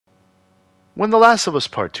When The Last of Us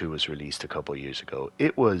Part 2 was released a couple years ago,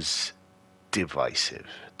 it was divisive,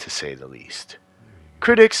 to say the least.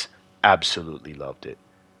 Critics absolutely loved it.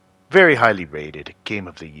 Very highly rated, game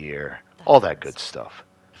of the year, all that good stuff.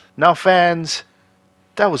 Now fans,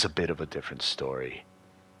 that was a bit of a different story.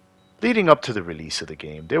 Leading up to the release of the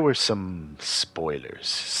game, there were some spoilers,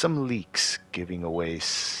 some leaks giving away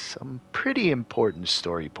some pretty important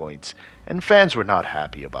story points, and fans were not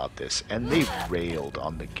happy about this, and they railed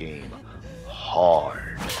on the game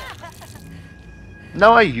hard.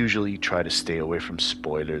 Now, I usually try to stay away from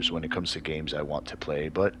spoilers when it comes to games I want to play,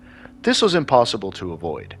 but this was impossible to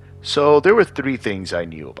avoid. So there were three things I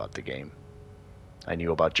knew about the game. I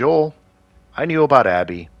knew about Joel, I knew about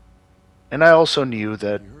Abby, and I also knew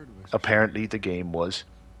that apparently the game was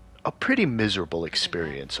a pretty miserable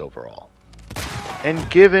experience overall. And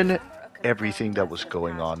given everything that was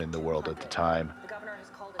going on in the world at the time,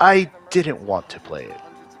 I didn't want to play it.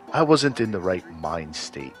 I wasn't in the right mind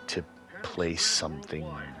state to play something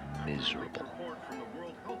miserable.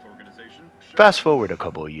 Fast forward a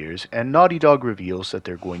couple of years, and Naughty Dog reveals that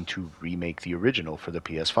they're going to remake the original for the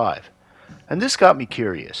PS5. And this got me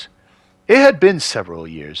curious. It had been several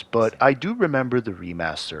years, but I do remember the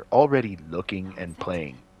remaster already looking and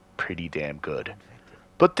playing pretty damn good.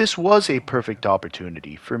 But this was a perfect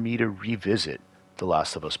opportunity for me to revisit The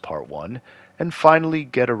Last of Us Part 1 and finally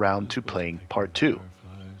get around to playing Part 2.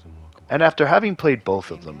 And after having played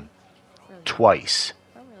both of them twice,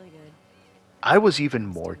 I was even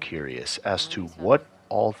more curious as to what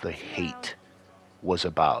all the hate was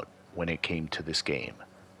about when it came to this game.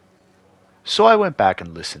 So I went back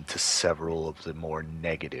and listened to several of the more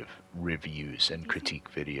negative reviews and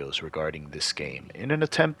critique videos regarding this game in an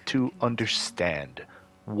attempt to understand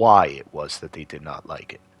why it was that they did not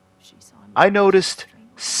like it. I noticed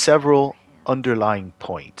several underlying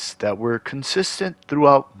points that were consistent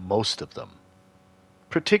throughout most of them,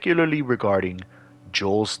 particularly regarding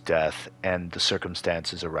Joel's death and the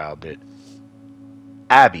circumstances around it.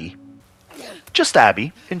 Abby, just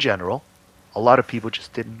Abby in general. A lot of people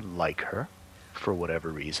just didn't like her for whatever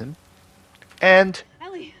reason. And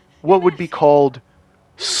what would be called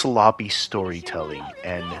sloppy storytelling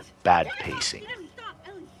and bad pacing.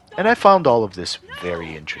 And I found all of this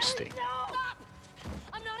very interesting.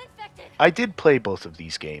 I did play both of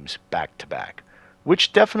these games back to back,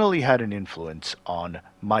 which definitely had an influence on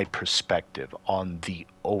my perspective on the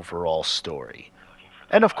overall story.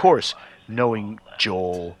 And of course, knowing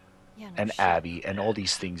Joel and Abby and all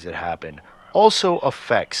these things that happen also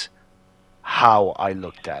affects how I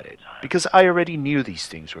looked at it, because I already knew these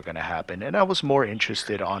things were going to happen, and I was more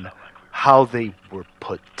interested on how they were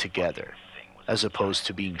put together, as opposed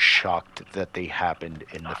to being shocked that they happened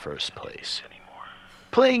in the first place.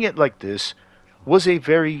 Playing it like this was a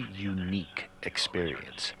very unique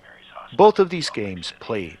experience. Both of these games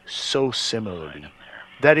play so similarly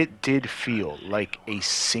that it did feel like a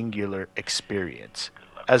singular experience,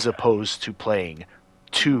 as opposed to playing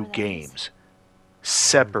two games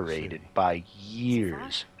separated by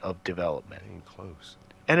years of development.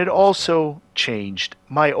 And it also changed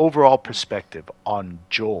my overall perspective on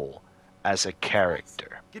Joel as a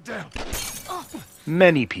character.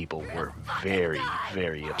 Many people were very,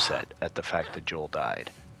 very upset at the fact that Joel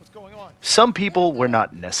died. Some people were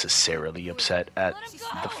not necessarily upset at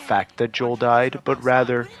the fact that Joel died, but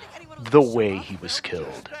rather the way he was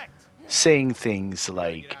killed, saying things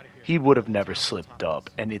like he would have never slipped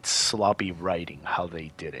up and it's sloppy writing how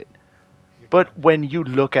they did it. But when you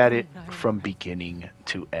look at it from beginning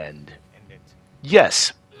to end,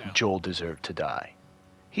 yes, Joel deserved to die.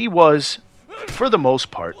 He was, for the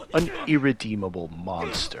most part, an irredeemable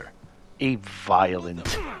monster, a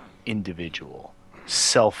violent individual,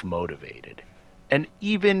 self-motivated, and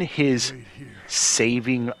even his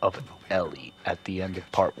saving of Ellie at the end of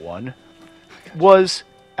part 1 was,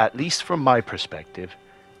 at least from my perspective,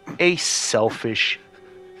 a selfish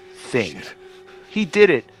thing. He did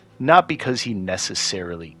it not because he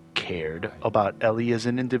necessarily cared about Ellie as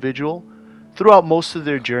an individual. Throughout most of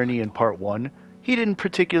their journey in part 1, he didn't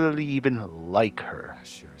particularly even like her,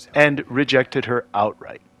 and rejected her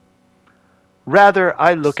outright. Rather,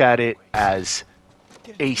 I look at it as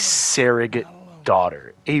a surrogate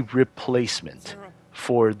daughter, a replacement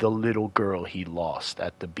for the little girl he lost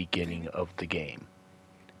at the beginning of the game.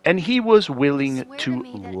 And he was willing to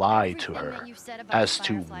lie to her as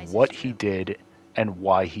to what he did and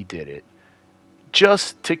why he did it,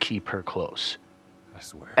 just to keep her close.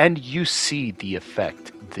 And you see the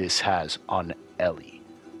effect this has on Ellie,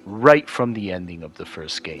 right from the ending of the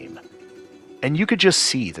first game. And you could just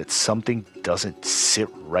see that something doesn't sit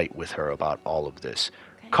right with her about all of this,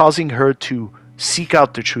 causing her to seek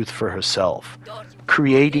out the truth for herself,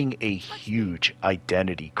 creating a huge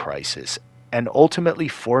identity crisis and ultimately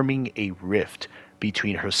forming a rift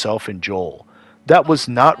between herself and Joel that was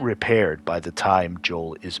not repaired by the time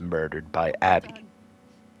Joel is murdered by Abby.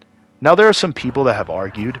 Now, there are some people that have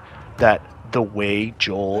argued that the way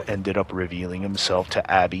Joel ended up revealing himself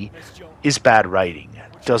to Abby is bad writing,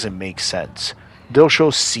 doesn't make sense. They'll show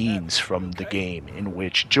scenes from the game in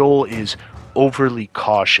which Joel is overly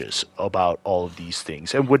cautious about all of these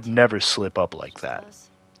things and would never slip up like that.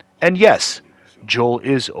 And yes, Joel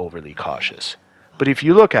is overly cautious. But if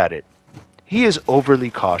you look at it, he is overly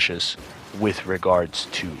cautious with regards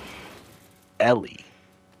to Ellie,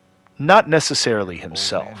 not necessarily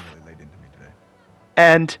himself.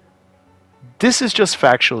 And this is just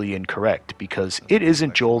factually incorrect because it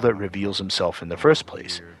isn't Joel that reveals himself in the first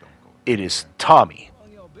place. It is Tommy.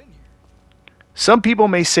 Some people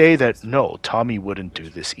may say that no, Tommy wouldn't do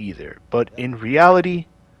this either, but in reality,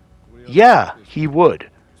 yeah, he would.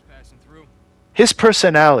 His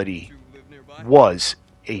personality was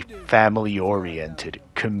a family-oriented,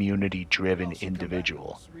 community-driven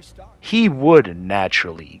individual. He would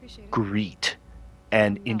naturally greet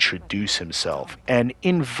and introduce himself and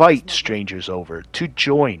invite strangers over to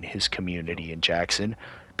join his community in Jackson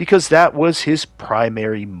because that was his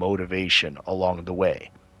primary motivation along the way.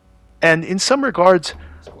 And in some regards,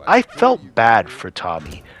 I felt bad for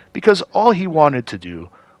Tommy because all he wanted to do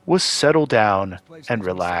was settle down and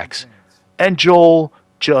relax, and Joel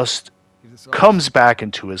just comes back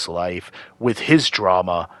into his life with his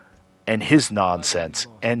drama and his nonsense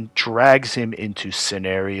and drags him into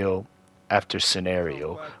scenario after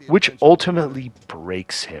scenario, which ultimately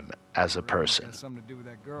breaks him as a person,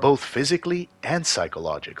 both physically and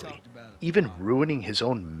psychologically, even ruining his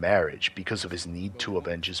own marriage because of his need to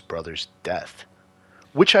avenge his brother's death,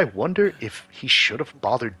 which I wonder if he should have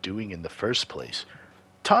bothered doing in the first place.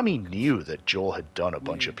 Tommy knew that Joel had done a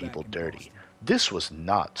bunch of people dirty. This was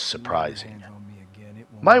not surprising.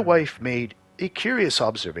 My wife made a curious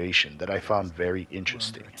observation that I found very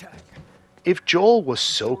interesting. If Joel was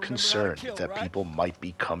so concerned that people might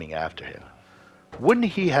be coming after him, wouldn't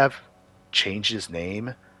he have changed his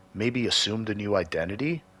name, maybe assumed a new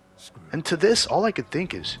identity? And to this, all I could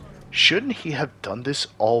think is, shouldn't he have done this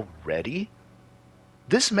already?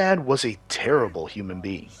 This man was a terrible human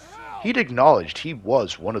being. He'd acknowledged he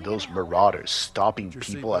was one of those marauders stopping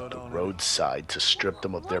people at the roadside to strip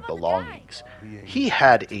them of their belongings. He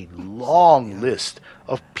had a long list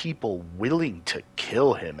of people willing to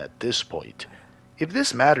kill him at this point. If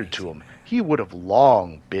this mattered to him, he would have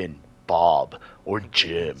long been Bob, or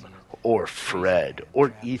Jim, or Fred,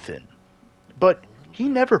 or Ethan. But he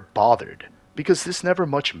never bothered, because this never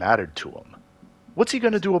much mattered to him. What's he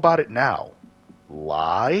going to do about it now?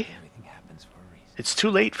 Lie? It's too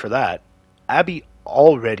late for that. Abby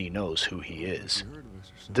already knows who he is.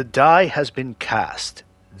 The die has been cast.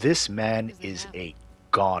 This man is a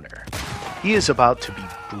goner. He is about to be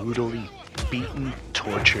brutally beaten,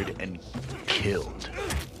 tortured, and killed.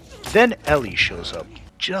 Then Ellie shows up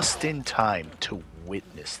just in time to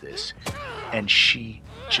witness this, and she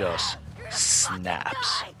just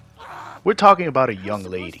snaps. We're talking about a young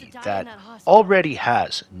lady that already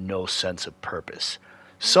has no sense of purpose.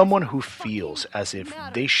 Someone who feels as if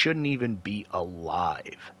they shouldn't even be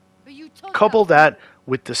alive. Couple that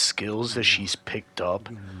with the skills that she's picked up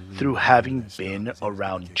through having been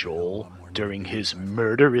around Joel during his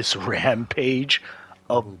murderous rampage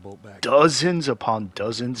of dozens upon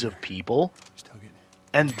dozens of people,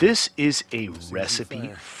 and this is a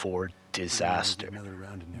recipe for disaster.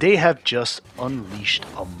 They have just unleashed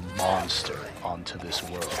a monster onto this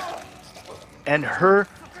world. And her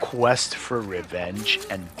quest for revenge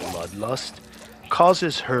and bloodlust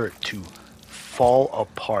causes her to fall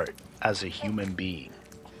apart as a human being,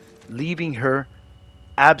 leaving her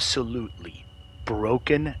absolutely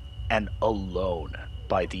broken and alone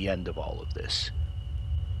by the end of all of this,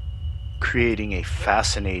 creating a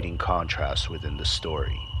fascinating contrast within the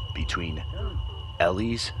story between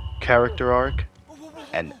Ellie's character arc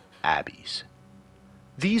and Abby's.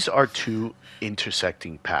 These are two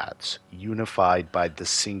intersecting paths, unified by the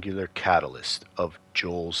singular catalyst of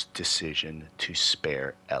Joel's decision to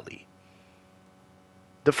spare Ellie.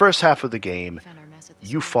 The first half of the game,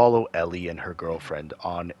 you follow Ellie and her girlfriend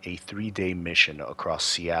on a 3-day mission across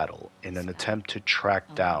Seattle in an attempt to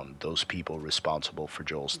track down those people responsible for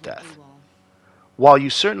Joel's death. While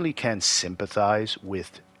you certainly can sympathize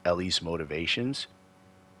with Ellie's motivations,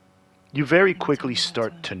 you very quickly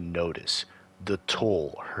start to notice the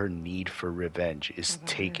toll her need for revenge is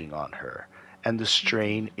taking on her, and the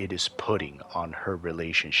strain it is putting on her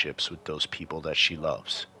relationships with those people that she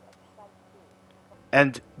loves.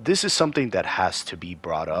 And this is something that has to be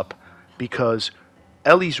brought up because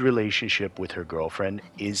Ellie's relationship with her girlfriend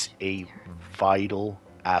is a vital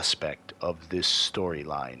aspect of this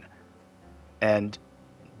storyline. And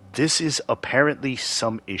this is apparently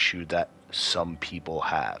some issue that some people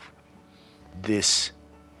have. This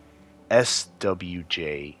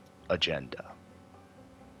SWJ agenda.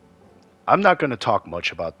 I'm not going to talk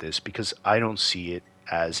much about this because I don't see it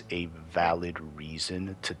as a valid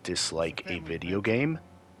reason to dislike a video game.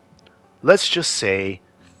 Let's just say,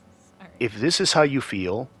 if this is how you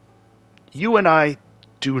feel, you and I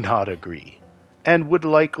do not agree and would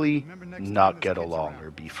likely not get along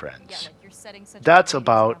or be friends. That's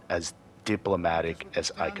about as diplomatic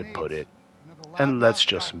as I could put it, and let's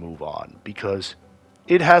just move on because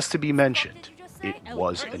it has to be mentioned. It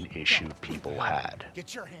was an issue people had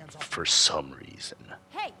for some reason.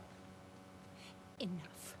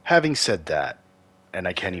 Having said that, and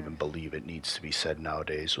I can't even believe it needs to be said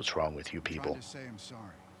nowadays, what's wrong with you people?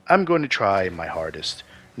 I'm going to try my hardest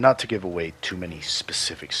not to give away too many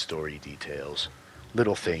specific story details.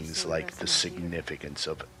 Little things like the significance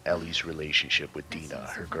of Ellie's relationship with Dina,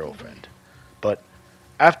 her girlfriend. But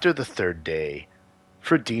after the third day,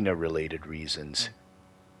 for Dina-related reasons,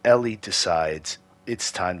 Ellie decides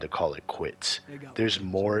it's time to call it quits. There's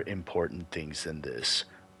more important things than this.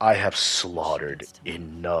 I have slaughtered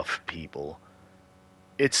enough people.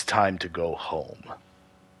 It's time to go home.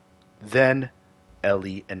 Then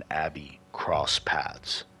Ellie and Abby cross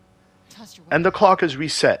paths. And the clock is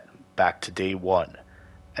reset back to day one,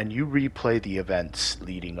 and you replay the events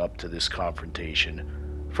leading up to this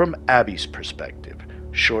confrontation from Abby's perspective,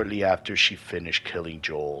 shortly after she finished killing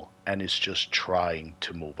Joel and is just trying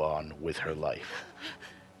to move on with her life.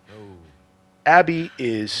 Abby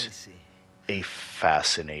is a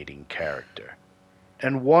fascinating character,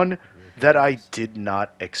 and one that I did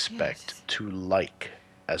not expect to like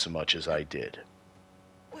as much as I did.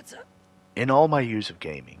 In all my years of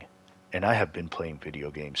gaming, and I have been playing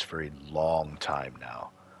video games for a long time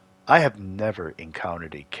now, I have never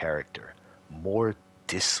encountered a character more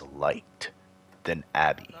disliked than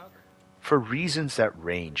Abby, for reasons that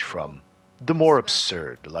range from the more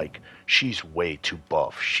absurd, like she's way too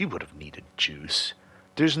buff, she would have needed juice.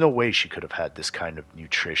 There's no way she could have had this kind of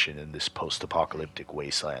nutrition in this post-apocalyptic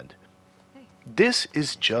wasteland. This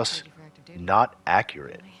is just not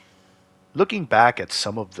accurate. Looking back at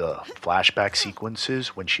some of the flashback sequences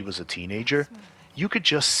when she was a teenager, you could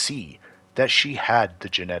just see that she had the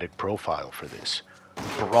genetic profile for this.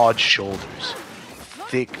 Broad shoulders,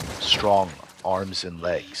 thick, strong arms and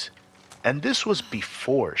legs. And this was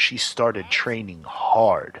before she started training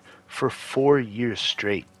hard for 4 years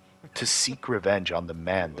straight to seek revenge on the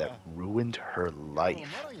man that ruined her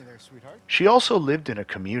life. She also lived in a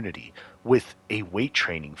community with a weight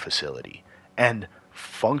training facility and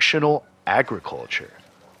functional agriculture.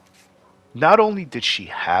 Not only did she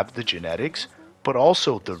have the genetics, but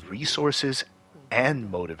also the resources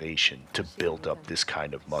and motivation to build up this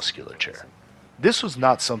kind of musculature. This was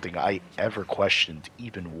not something I ever questioned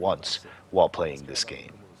even once while playing this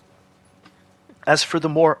game. As for the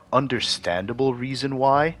more understandable reason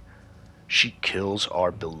why she kills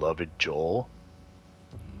our beloved Joel,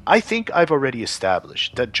 I think I've already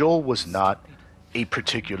established that Joel was not a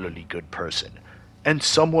particularly good person, and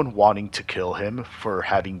someone wanting to kill him for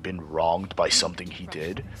having been wronged by something he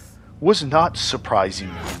did was not surprising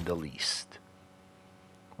in the least.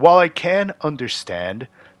 While I can understand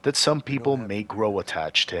that some people may grow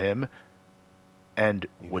attached to him and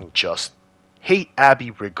would just hate Abby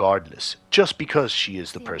regardless, just because she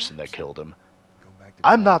is the person that killed him,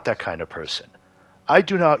 I'm not that kind of person. I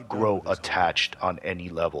do not grow attached on any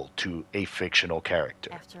level to a fictional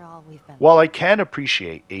character. While I can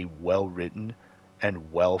appreciate a well-written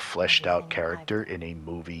and well-fleshed-out character in a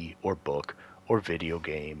movie or book or video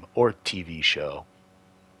game or TV show,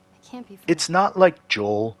 it's not like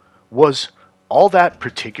Joel was all that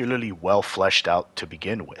particularly well-fleshed out to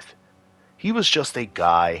begin with. He was just a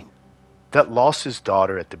guy that lost his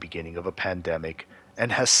daughter at the beginning of a pandemic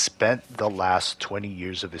and has spent the last 20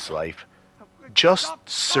 years of his life just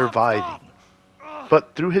surviving.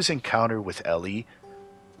 But through his encounter with Ellie,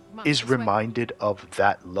 is reminded of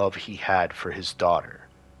that love he had for his daughter,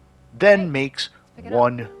 then makes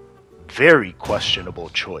one very questionable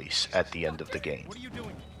choice at the end of the game.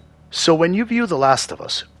 So when you view The Last of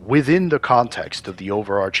Us within the context of the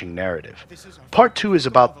overarching narrative, Part 2 is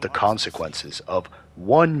about the consequences of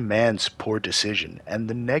one man's poor decision and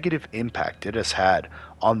the negative impact it has had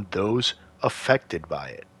on those affected by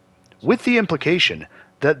it, with the implication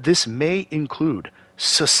that this may include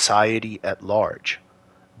society at large.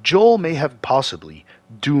 Joel may have possibly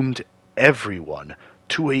doomed everyone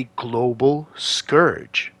to a global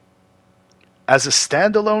scourge. As a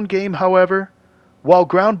standalone game, however, while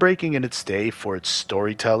groundbreaking in its day for its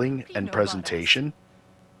storytelling and presentation,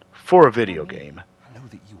 for a video game,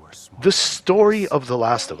 the story of The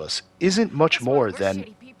Last of Us isn't much more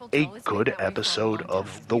than a good episode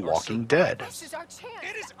of The Walking Dead.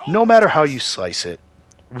 No matter how you slice it,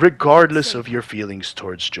 regardless of your feelings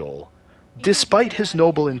towards Joel, despite his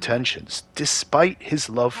noble intentions, despite his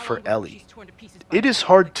love for Ellie, it is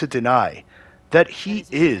hard to deny that he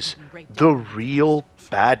is the real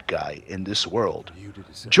bad guy in this world.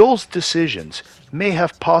 Joel's decisions may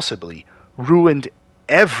have possibly ruined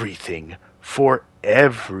everything for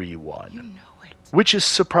everyone, which is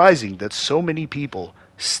surprising that so many people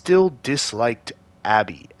still disliked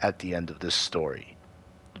Abby at the end of this story.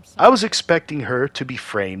 I was expecting her to be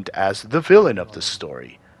framed as the villain of the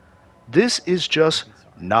story. This is just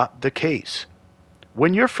not the case.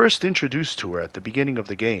 When you're first introduced to her at the beginning of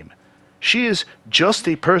the game, she is just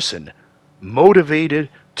a person motivated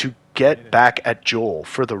to get back at Joel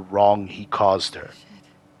for the wrong he caused her.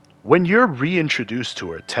 When you're reintroduced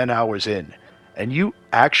to her 10 hours in, and you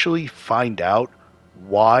actually find out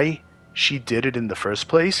why she did it in the first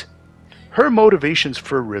place, her motivations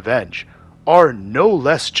for revenge are no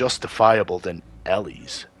less justifiable than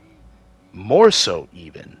Ellie's. More so,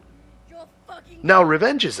 even. Now,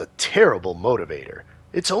 revenge is a terrible motivator.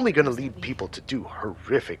 It's only going to lead people to do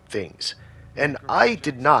horrific things. And I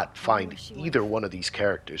did not find either one of these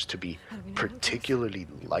characters to be particularly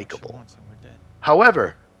likable.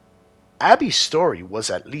 However, Abby's story was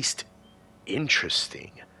at least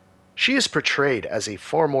interesting. She is portrayed as a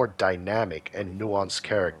far more dynamic and nuanced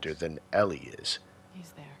character than Ellie is.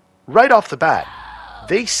 Right off the bat,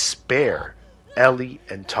 they spare Ellie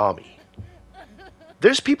and Tommy.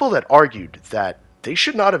 There's people that argued that they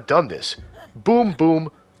should not have done this. Boom,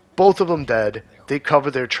 boom, both of them dead, they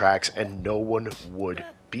cover their tracks, and no one would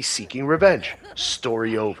be seeking revenge.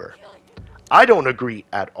 Story over. I don't agree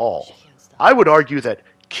at all. I would argue that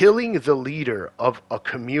killing the leader of a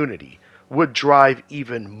community would drive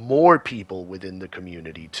even more people within the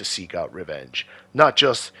community to seek out revenge, not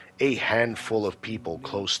just a handful of people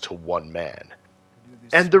close to one man.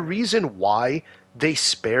 And the reason why they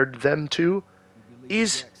spared them to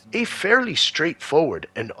is a fairly straightforward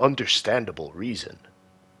and understandable reason.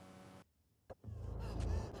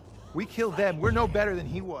 We killed them. We're no better than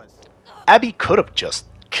he was. Abby could have just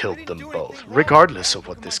killed them both, regardless of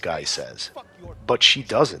what this guy says. But she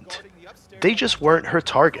doesn't. They just weren't her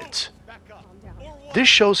targets. This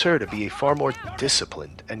shows her to be a far more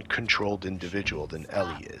disciplined and controlled individual than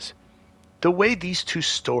Ellie is. The way these two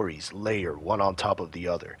stories layer one on top of the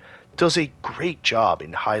other does a great job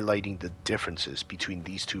in highlighting the differences between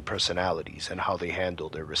these two personalities and how they handle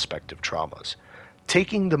their respective traumas,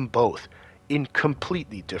 taking them both in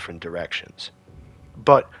completely different directions.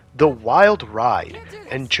 But the wild ride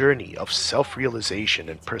and journey of self-realization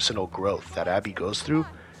and personal growth that Abby goes through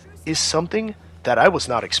is something that I was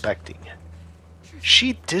not expecting.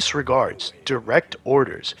 She disregards direct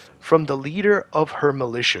orders from the leader of her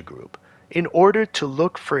militia group in order to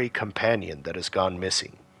look for a companion that has gone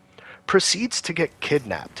missing, proceeds to get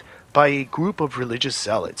kidnapped by a group of religious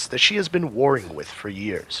zealots that she has been warring with for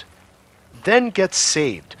years, then gets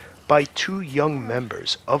saved by two young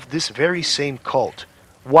members of this very same cult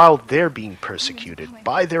while they're being persecuted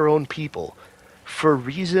by their own people for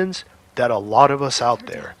reasons that a lot of us out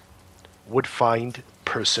there would find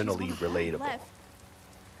personally relatable.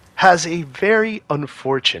 Has a very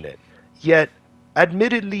unfortunate, yet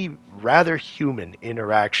admittedly rather human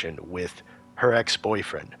interaction with her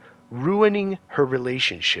ex-boyfriend, ruining her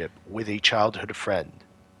relationship with a childhood friend.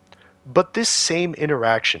 But this same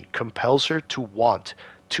interaction compels her to want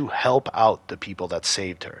to help out the people that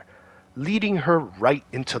saved her, leading her right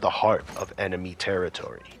into the heart of enemy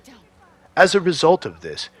territory. As a result of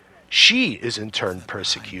this, she is in turn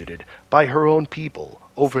persecuted by her own people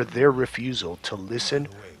over their refusal to listen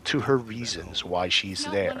to her reasons why she's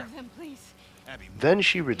there. Then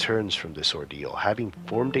she returns from this ordeal, having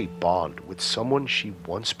formed a bond with someone she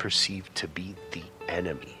once perceived to be the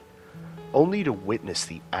enemy, only to witness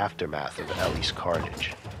the aftermath of Ellie's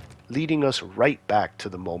carnage, leading us right back to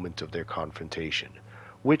the moment of their confrontation,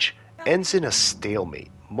 which ends in a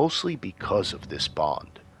stalemate, mostly because of this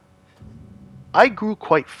bond. I grew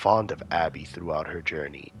quite fond of Abby throughout her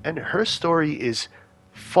journey, and her story is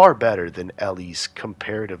far better than Ellie's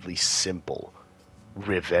comparatively simple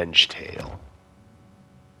revenge tale.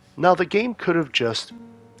 Now, the game could have just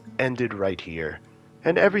ended right here,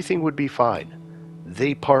 and everything would be fine.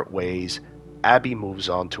 They part ways, Abby moves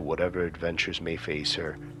on to whatever adventures may face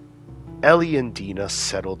her, Ellie and Dina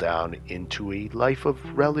settle down into a life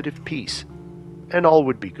of relative peace, and all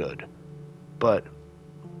would be good. But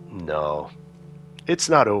no, it's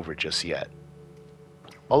not over just yet.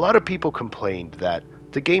 A lot of people complained that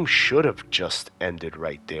the game should have just ended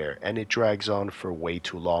right there, and it drags on for way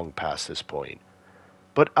too long past this point.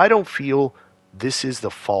 But I don't feel this is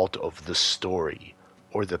the fault of the story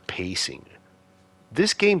or the pacing.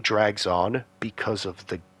 This game drags on because of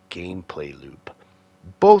the gameplay loop.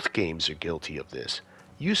 Both games are guilty of this.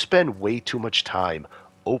 You spend way too much time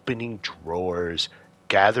opening drawers,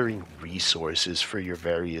 gathering resources for your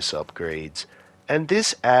various upgrades, and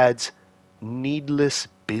this adds needless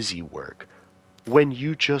busy work when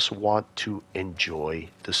you just want to enjoy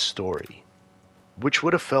the story, which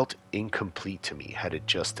would have felt incomplete to me had it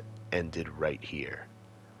just ended right here.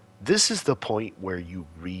 This is the point where you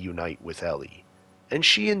reunite with Ellie, and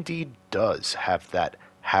she indeed does have that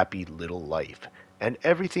happy little life, and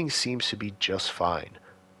everything seems to be just fine.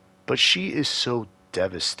 But she is so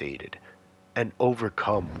devastated and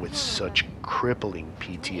overcome with such crippling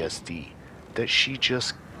PTSD that she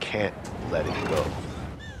just can't let it go.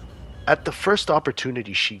 At the first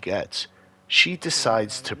opportunity she gets, she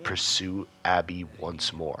decides to pursue Abby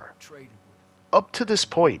once more. Up to this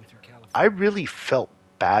point, I really felt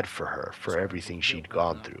bad for her for everything she'd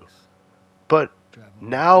gone through. But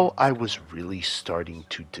now I was really starting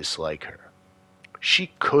to dislike her.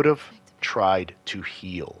 She could have tried to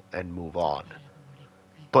heal and move on,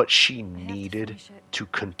 but she needed to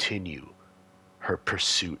continue her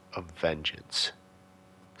pursuit of vengeance.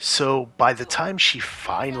 So by the time she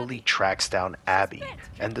finally tracks down Abby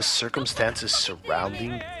and the circumstances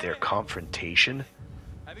surrounding their confrontation,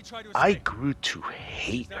 I grew to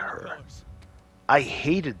hate her. I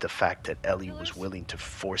hated the fact that Ellie was willing to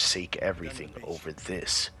forsake everything over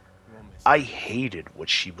this. I hated what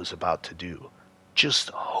she was about to do, just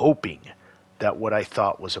hoping that what I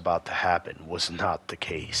thought was about to happen was not the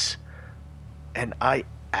case. And I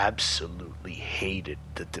absolutely hated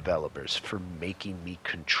the developers for making me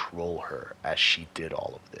control her as she did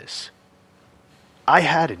all of this. I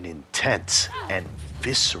had an intense and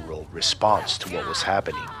visceral response to what was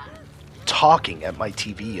happening, talking at my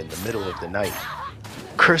TV in the middle of the night,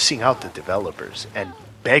 cursing out the developers and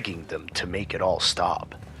begging them to make it all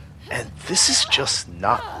stop. And this is just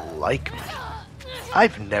not like me.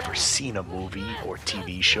 I've never seen a movie or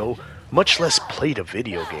TV show, much less played a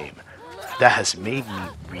video game, that has made me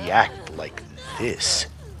react like this.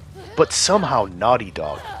 But somehow Naughty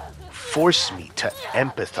Dog forced me to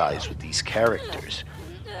empathize with these characters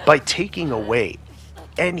by taking away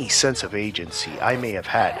any sense of agency I may have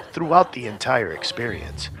had throughout the entire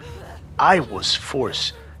experience. I was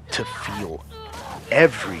forced to feel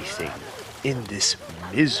everything in this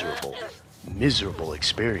miserable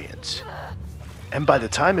experience. And by the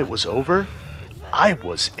time it was over, I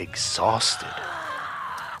was exhausted.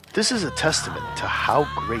 This is a testament to how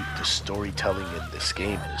great the storytelling in this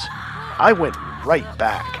game is. I went right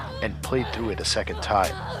back and played through it a second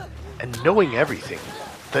time, and knowing everything,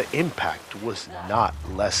 the impact was not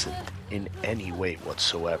lessened in any way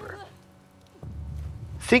whatsoever.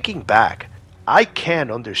 Thinking back, I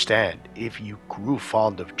can understand if you grew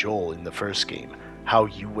fond of Joel in the first game, how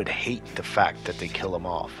you would hate the fact that they kill him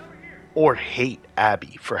off, or hate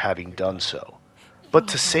Abby for having done so. But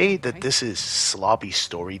to say that this is sloppy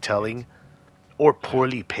storytelling or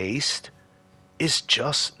poorly paced is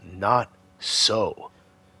just not so.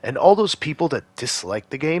 And all those people that dislike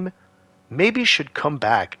the game maybe should come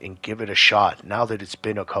back and give it a shot now that it's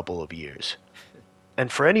been a couple of years. And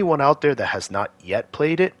for anyone out there that has not yet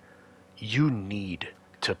played it, you need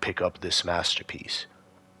to pick up this masterpiece.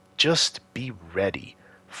 Just be ready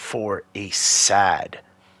for a sad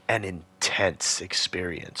and intense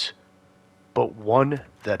experience, but one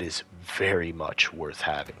that is very much worth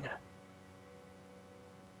having.